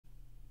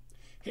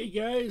Hey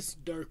guys,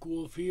 Dark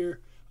Wolf here.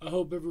 I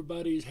hope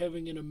everybody is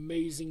having an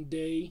amazing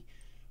day,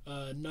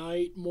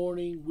 night,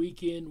 morning,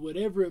 weekend,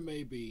 whatever it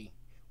may be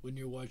when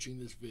you're watching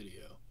this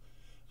video.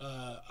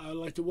 I'd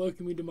like to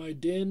welcome you to my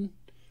den.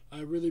 I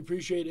really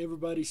appreciate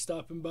everybody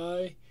stopping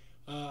by.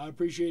 I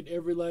appreciate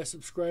every last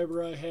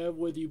subscriber I have,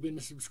 whether you've been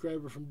a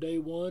subscriber from day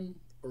one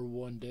or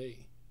one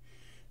day.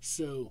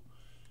 So,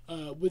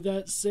 with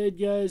that said,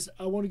 guys,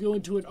 I want to go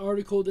into an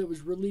article that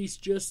was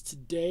released just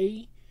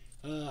today.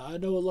 I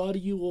know a lot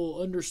of you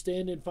will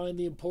understand and find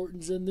the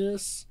importance in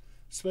this,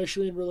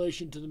 especially in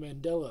relation to the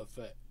Mandela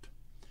effect.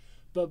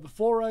 But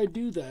before I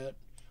do that,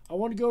 I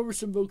want to go over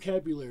some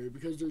vocabulary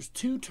because there's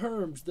two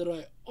terms that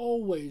I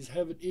always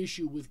have an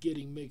issue with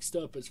getting mixed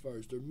up as far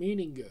as their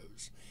meaning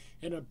goes.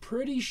 And I'm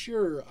pretty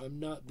sure I'm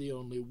not the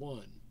only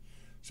one.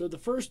 So the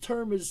first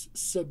term is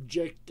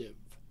subjective.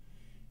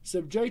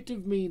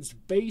 Subjective means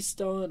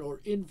based on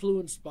or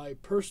influenced by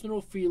personal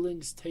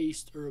feelings,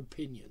 taste, or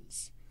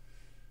opinions.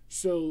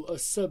 So, a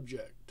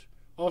subject,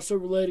 also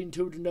relating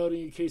to or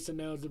denoting a case of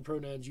nouns and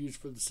pronouns used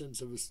for the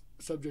sentence of a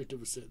subject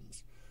of a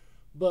sentence.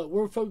 But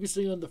we're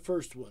focusing on the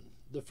first one,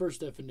 the first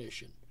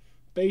definition.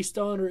 Based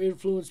on or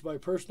influenced by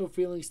personal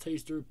feelings,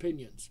 taste, or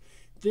opinions.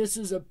 This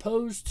is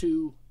opposed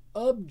to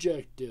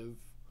objective,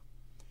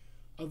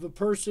 of a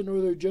person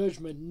or their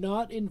judgment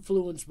not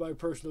influenced by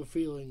personal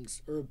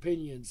feelings or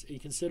opinions in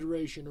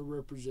consideration or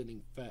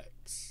representing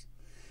facts.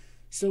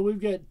 So we've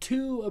got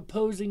two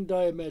opposing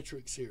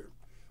diametrics here.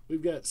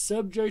 We've got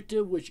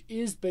subjective, which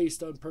is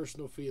based on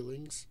personal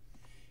feelings,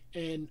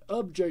 and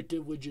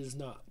objective, which is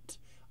not.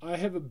 I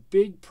have a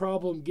big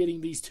problem getting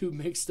these two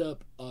mixed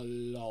up a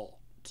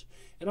lot.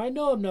 And I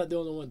know I'm not the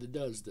only one that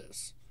does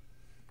this.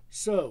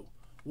 So,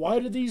 why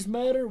do these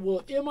matter?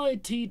 Well,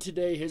 MIT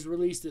today has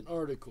released an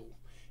article.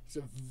 It's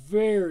a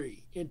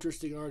very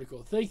interesting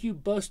article. Thank you,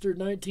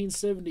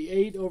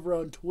 Buster1978, over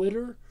on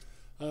Twitter.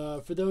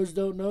 For those who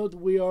don't know,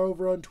 we are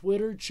over on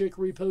Twitter. Chick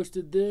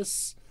reposted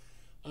this.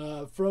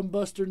 From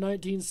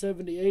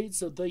Buster1978,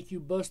 so thank you,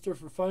 Buster,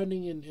 for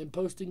finding and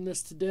posting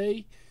this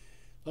today.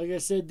 Like I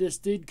said, this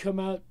did come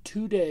out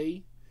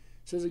today.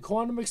 It says a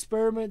quantum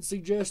experiment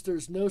suggests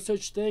there's no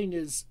such thing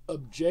as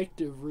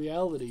objective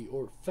reality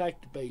or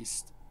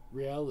fact-based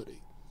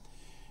reality.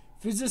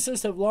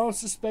 Physicists have long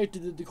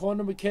suspected that the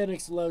quantum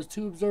mechanics allows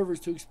two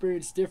observers to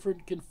experience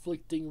different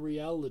conflicting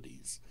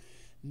realities.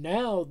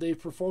 Now they've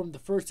performed the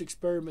first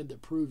experiment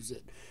that proves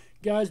it.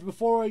 Guys,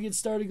 before I get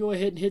started, go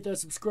ahead and hit that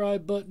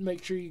subscribe button.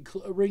 Make sure you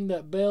ring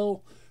that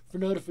bell for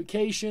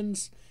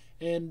notifications.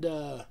 And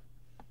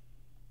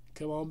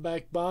come on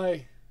back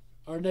by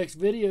our next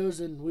videos,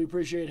 and we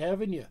appreciate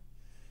having you.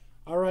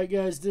 Alright,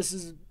 guys, this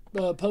is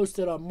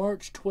posted on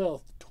March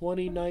 12th,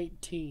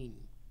 2019.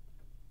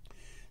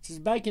 This is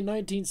back in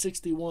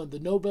 1961. The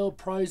Nobel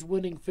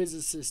Prize-winning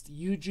physicist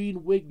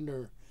Eugene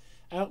Wigner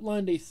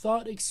outlined a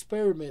thought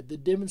experiment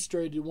that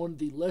demonstrated one of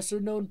the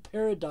lesser-known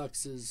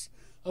paradoxes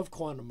of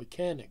quantum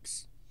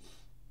mechanics.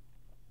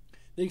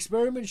 The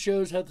experiment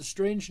shows how the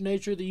strange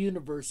nature of the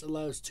universe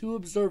allows two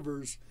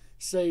observers,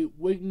 say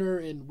Wigner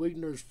and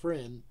Wigner's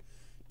friend,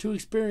 to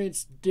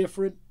experience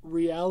different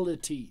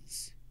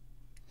realities.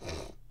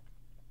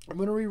 I'm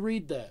going to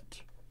reread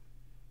that.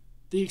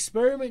 The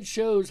experiment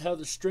shows how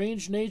the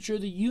strange nature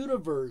of the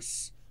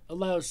universe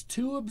allows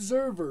two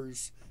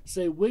observers,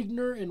 say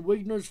Wigner and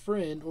Wigner's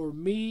friend, or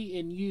me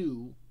and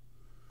you,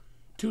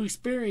 to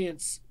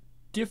experience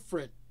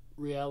different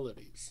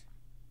realities.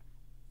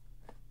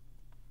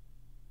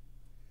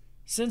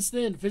 Since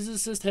then,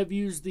 physicists have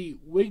used the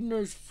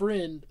Wigner's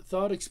friend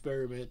thought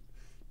experiment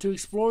to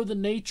explore the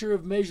nature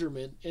of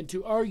measurement and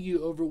to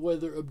argue over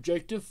whether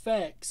objective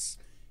facts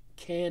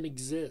can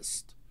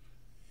exist.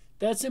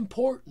 That's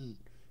important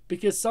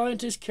because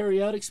scientists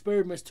carry out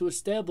experiments to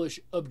establish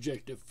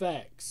objective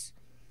facts.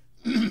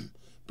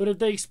 But if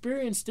they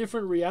experience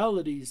different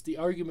realities, the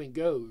argument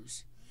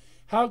goes,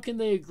 how can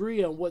they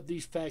agree on what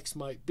these facts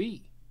might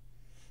be?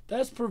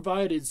 That's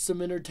provided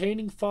some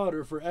entertaining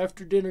fodder for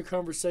after-dinner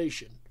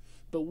conversation,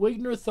 but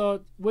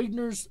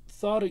Wigner's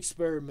thought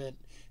experiment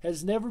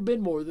has never been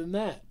more than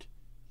that,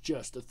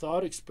 just a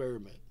thought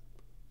experiment.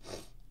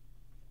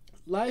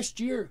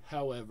 Last year,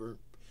 however,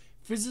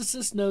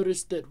 physicists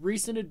noticed that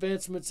recent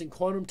advancements in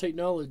quantum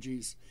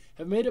technologies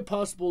have made it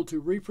possible to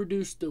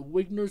reproduce the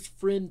Wigner's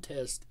friend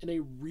test in a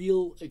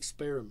real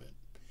experiment.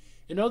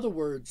 In other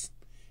words,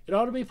 it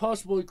ought to be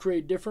possible to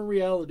create different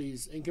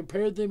realities and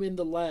compare them in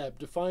the lab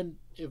to find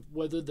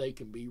whether they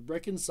can be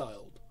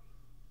reconciled.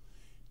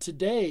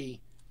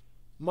 Today,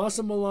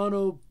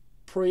 Massimiliano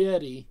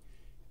Prietti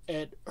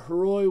at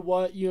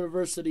Harrow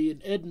University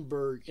in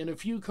Edinburgh and a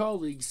few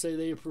colleagues say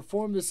they have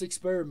performed this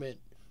experiment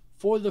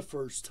for the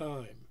first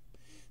time.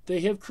 They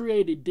have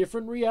created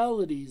different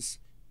realities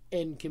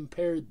and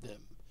compared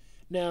them.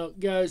 Now,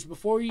 guys,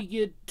 before you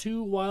get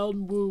too wild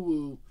and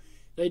woo-woo,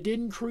 they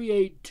didn't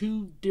create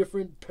two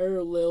different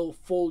parallel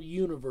full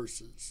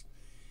universes.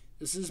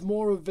 This is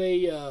more of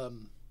a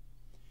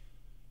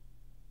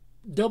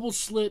double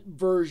slit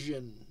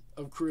version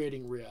of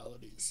creating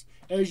realities,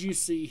 as you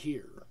see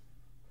here.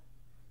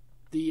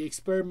 the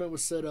experiment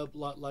was set up a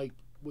lot like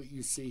what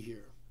you see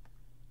here.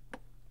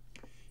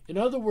 In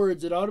other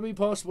words, it ought to be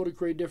possible to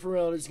create different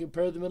realities,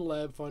 compare them in a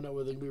lab, find out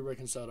whether they can be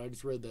reconciled. I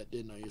just read that,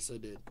 didn't I? Yes, I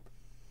did.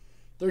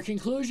 Their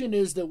conclusion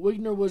is that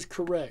Wigner was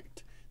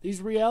correct.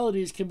 These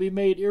realities can be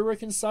made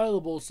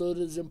irreconcilable so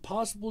that it is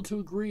impossible to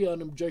agree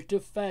on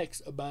objective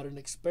facts about an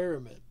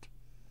experiment.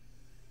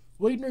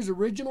 Wigner's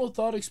original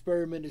thought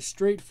experiment is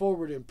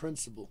straightforward in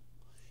principle.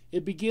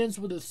 It begins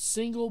with a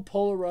single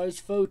polarized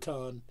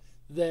photon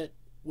that,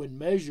 when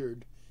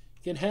measured,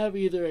 can have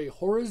either a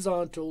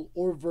horizontal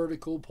or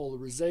vertical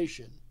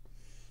polarization.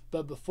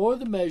 But before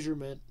the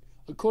measurement,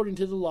 according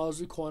to the laws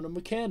of quantum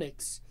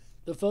mechanics,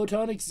 the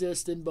photon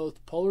exists in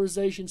both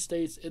polarization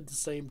states at the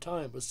same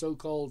time, a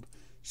so-called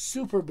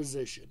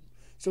superposition.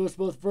 So it's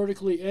both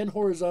vertically and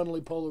horizontally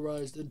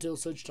polarized until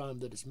such time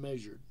that it's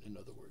measured, in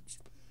other words.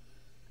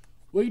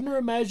 Wigner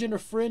imagined a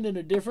friend in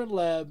a different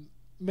lab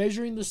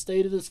measuring the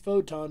state of this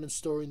photon and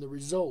storing the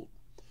result,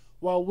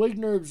 while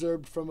Wigner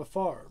observed from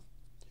afar.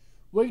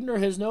 Wigner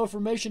has no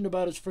information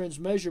about his friend's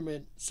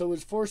measurement, so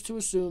is forced to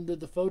assume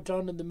that the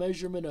photon and the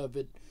measurement of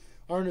it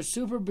are in a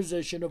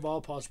superposition of all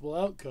possible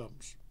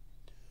outcomes.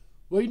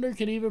 Wigner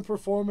can even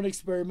perform an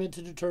experiment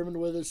to determine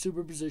whether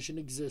superposition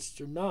exists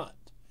or not.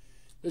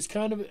 This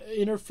kind of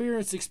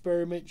interference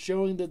experiment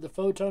showing that the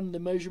photon and the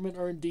measurement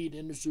are indeed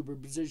in a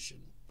superposition.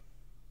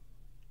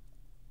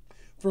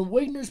 From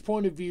Wigner's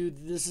point of view,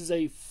 this is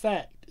a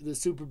fact that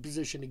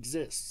superposition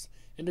exists,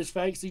 and this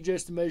fact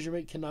suggests the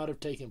measurement cannot have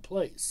taken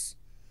place.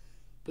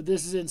 But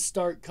this is in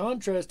stark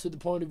contrast to the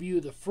point of view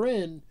of the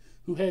friend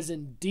who has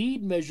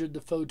indeed measured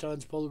the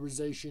photon's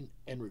polarization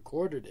and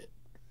recorded it.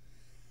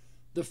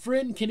 The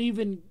friend can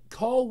even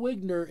call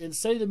Wigner and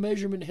say the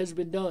measurement has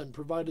been done,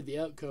 provided the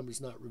outcome is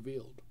not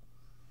revealed.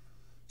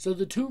 So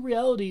the two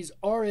realities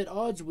are at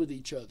odds with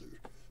each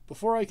other.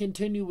 Before I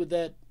continue with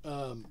that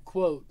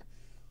quote,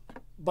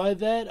 by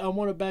that I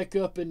want to back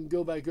up and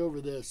go back over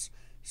this.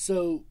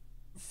 So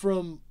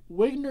from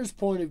Wigner's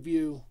point of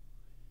view,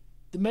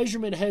 the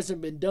measurement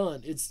hasn't been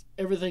done.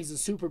 Everything's in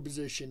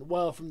superposition.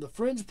 While from the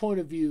friend's point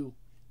of view,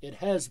 it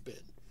has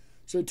been.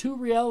 So two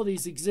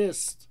realities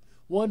exist,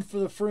 one for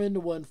the friend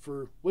and one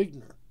for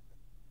Wigner.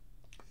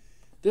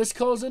 This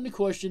calls into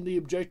question the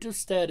objective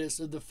status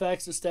of the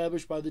facts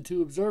established by the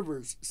two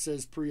observers,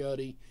 says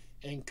Priotti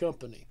and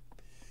company.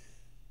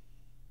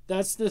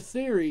 That's the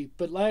theory,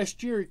 but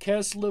last year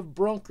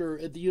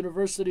Kaslev-Bronker at the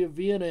University of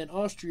Vienna in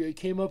Austria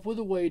came up with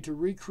a way to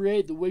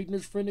recreate the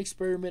Wigner's friend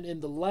experiment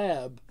in the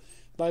lab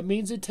by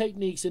means of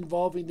techniques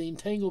involving the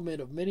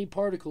entanglement of many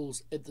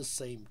particles at the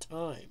same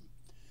time.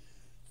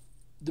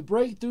 The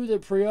breakthrough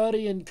that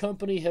Priotti and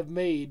company have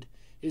made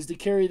is to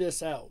carry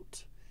this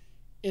out.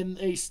 In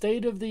a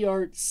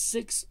state-of-the-art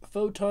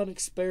 6-photon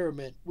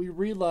experiment, we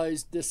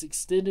realized this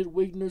extended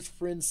Wigner's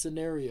friend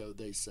scenario,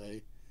 they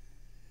say.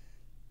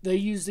 They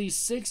use these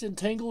 6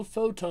 entangled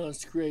photons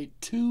to create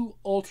 2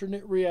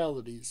 alternate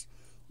realities,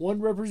 one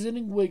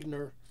representing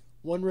Wigner,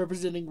 one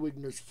representing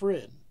Wigner's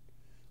friend.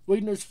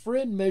 Wigner's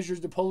friend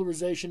measures the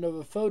polarization of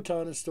a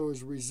photon and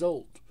stores a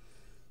result.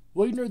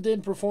 Wigner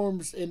then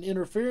performs an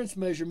interference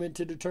measurement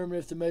to determine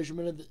if the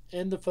measurement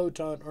and the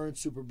photon are in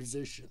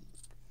superposition.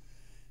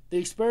 The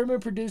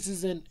experiment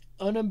produces an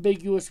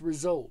unambiguous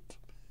result.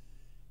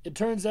 It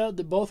turns out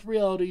that both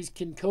realities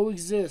can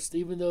coexist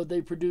even though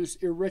they produce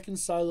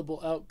irreconcilable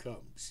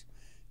outcomes,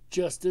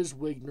 just as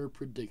Wigner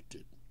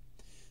predicted.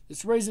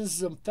 This raises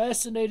some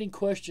fascinating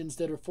questions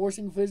that are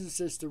forcing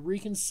physicists to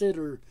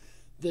reconsider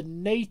the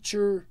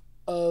nature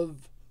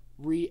of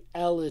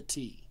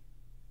reality.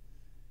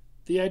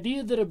 The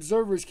idea that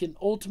observers can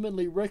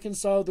ultimately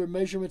reconcile their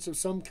measurements of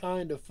some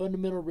kind of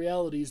fundamental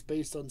reality is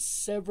based on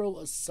several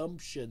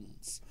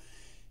assumptions.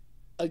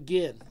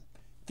 Again,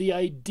 the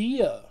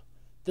idea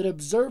that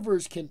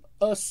observers can,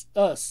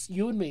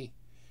 you and me,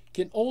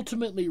 can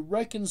ultimately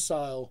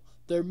reconcile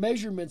their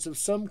measurements of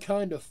some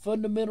kind of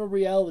fundamental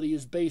reality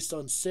is based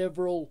on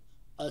several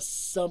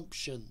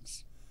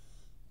assumptions.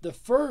 The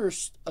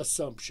first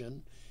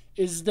assumption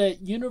is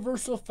that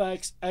universal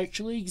facts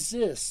actually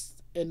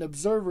exist and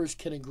observers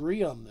can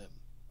agree on them.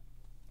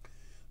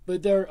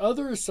 But there are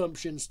other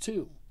assumptions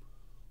too.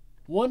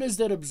 One is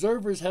that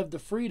observers have the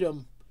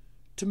freedom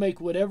to make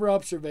whatever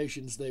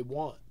observations they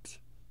want.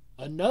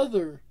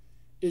 Another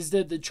is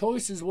that the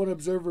choices one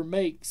observer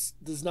makes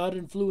does not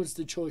influence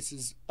the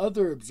choices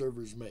other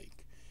observers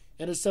make,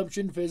 an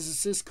assumption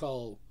physicists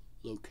call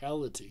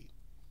locality.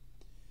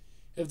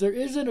 If there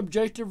is an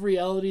objective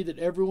reality that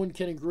everyone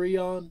can agree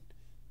on,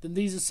 then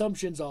these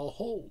assumptions all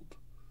hold.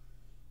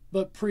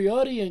 But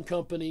Priotti and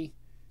company,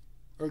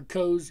 or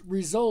co.'s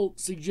result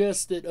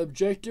suggests that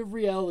objective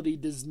reality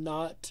does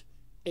not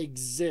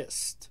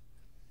exist.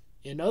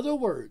 In other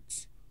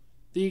words,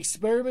 the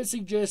experiment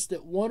suggests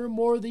that one or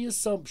more of the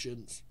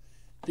assumptions,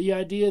 the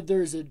idea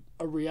there's a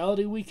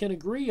reality we can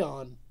agree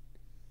on,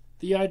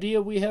 the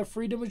idea we have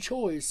freedom of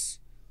choice,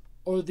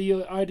 or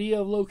the idea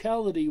of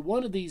locality,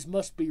 one of these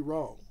must be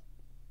wrong.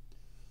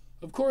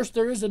 Of course,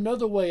 there is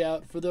another way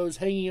out for those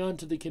hanging on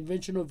to the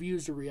conventional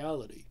views of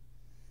reality.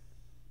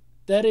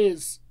 That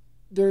is,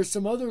 there is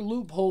some other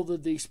loophole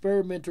that the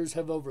experimenters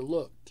have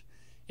overlooked.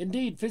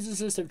 Indeed,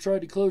 physicists have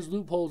tried to close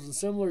loopholes in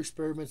similar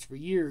experiments for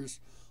years,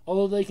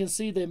 although they can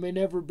see it may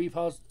never be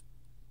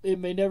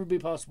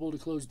possible to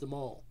close them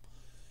all.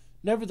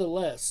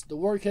 Nevertheless, the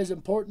work has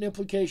important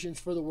implications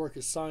for the work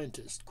of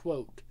scientists.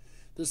 Quote,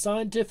 the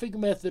scientific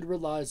method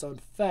relies on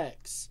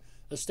facts,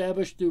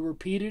 established through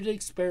repeated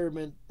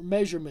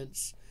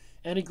measurements,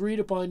 and agreed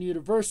upon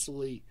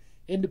universally,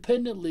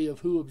 independently of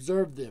who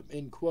observed them,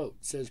 end quote,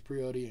 says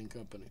Priotti and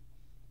Company.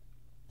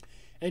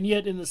 And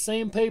yet in the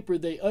same paper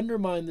they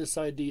undermine this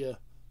idea,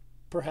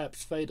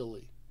 perhaps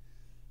fatally.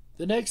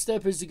 The next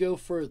step is to go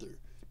further,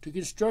 to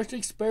construct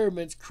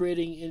experiments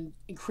creating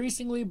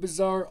increasingly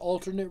bizarre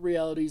alternate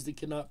realities that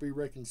cannot be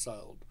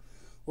reconciled.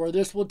 Where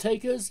this will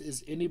take us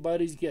is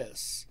anybody's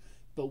guess,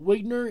 but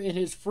Wigner and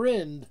his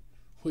friend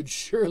would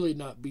surely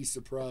not be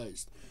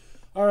surprised.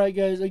 Alright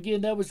guys,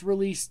 again, that was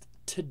released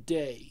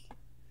today.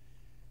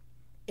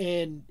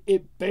 And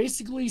it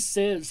basically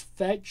says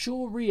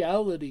factual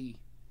reality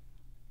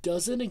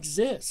doesn't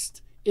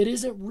exist. It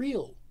isn't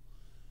real.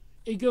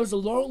 It goes a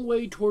long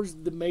way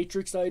towards the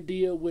Matrix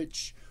idea,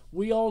 which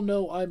we all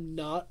know I'm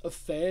not a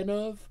fan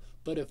of,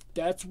 but if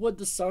that's what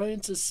the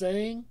science is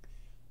saying,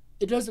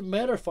 it doesn't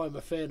matter if I'm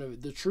a fan of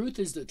it. The truth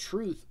is the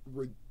truth,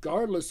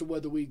 regardless of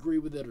whether we agree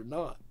with it or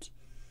not.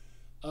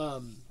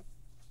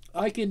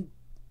 I can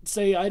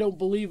say I don't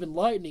believe in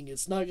lightning.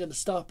 It's not going to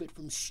stop it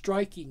from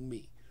striking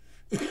me.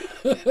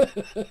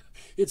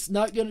 It's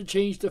not going to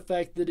change the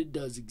fact that it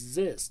does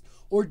exist.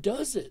 Or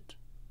does it?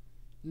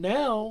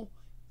 Now,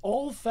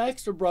 all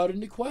facts are brought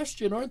into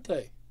question, aren't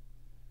they?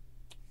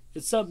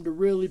 It's something to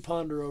really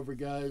ponder over,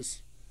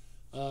 guys.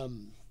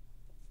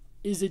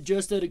 Is it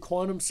just at a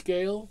quantum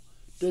scale?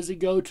 Does it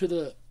go to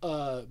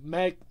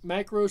the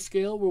macro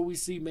scale where we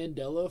see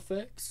Mandela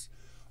effects?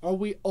 Are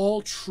we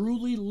all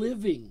truly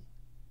living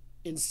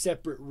in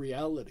separate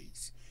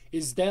realities?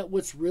 Is that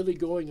what's really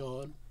going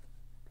on?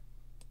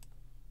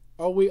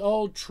 Are we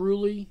all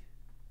truly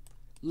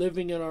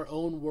living in our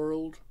own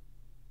world,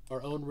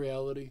 our own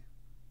reality?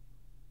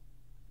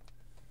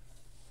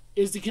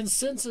 Is the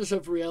consensus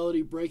of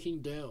reality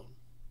breaking down?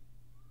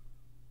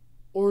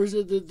 Or is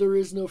it that there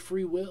is no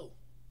free will?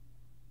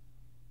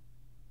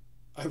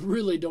 I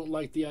really don't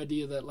like the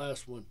idea of that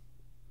last one.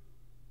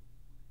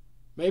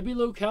 Maybe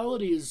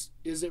locality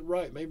isn't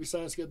right. Maybe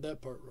science got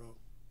that part wrong.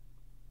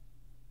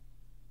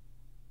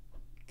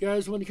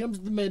 Guys, when it comes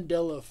to the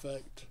Mandela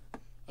effect,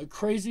 a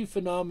crazy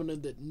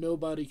phenomenon that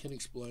nobody can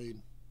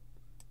explain,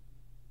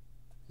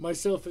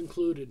 myself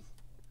included,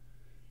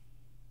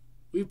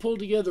 we've pulled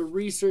together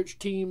research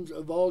teams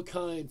of all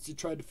kinds to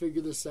try to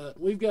figure this out.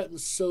 We've gotten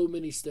so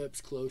many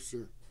steps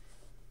closer.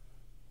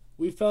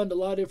 We found a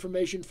lot of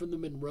information from the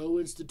Monroe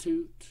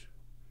Institute,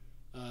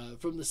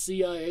 from the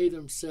CIA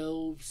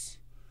themselves.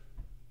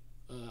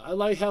 I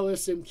like how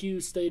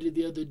SMQ stated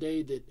the other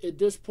day that at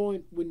this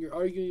point, when you're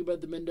arguing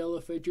about the Mandela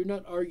effect, you're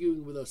not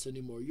arguing with us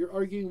anymore. You're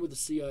arguing with the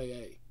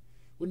CIA.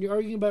 When you're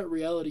arguing about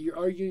reality, you're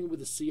arguing with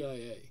the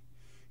CIA.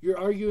 You're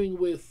arguing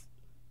with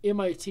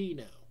MIT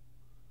now.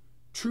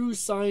 True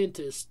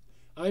scientists.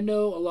 I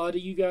know a lot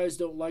of you guys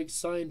don't like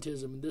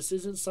scientism. This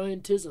isn't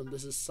scientism.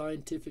 This is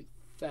scientific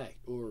fact,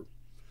 or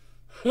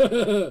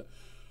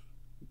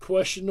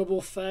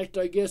questionable fact,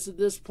 I guess, at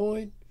this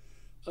point.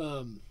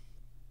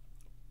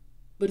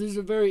 But it's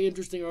a very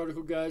interesting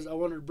article, guys. I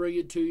wanted to bring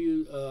it to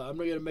you. I'm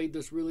not going to make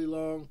this really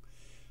long.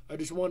 I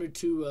just wanted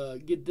to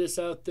get this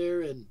out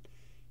there, and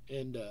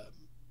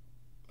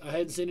I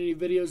hadn't seen any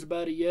videos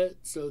about it yet.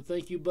 So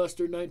thank you,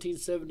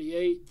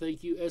 Buster1978.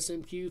 Thank you,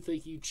 SMQ.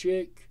 Thank you,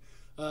 Chick.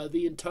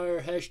 The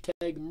entire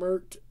hashtag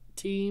MERT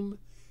team.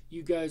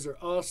 You guys are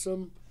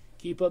awesome.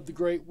 Keep up the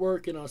great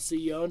work, and I'll see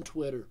you on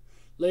Twitter.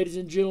 Ladies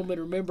and gentlemen,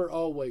 remember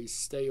always,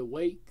 stay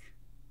awake,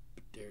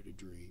 but dare to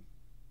dream.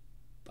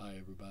 Bye,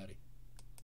 everybody.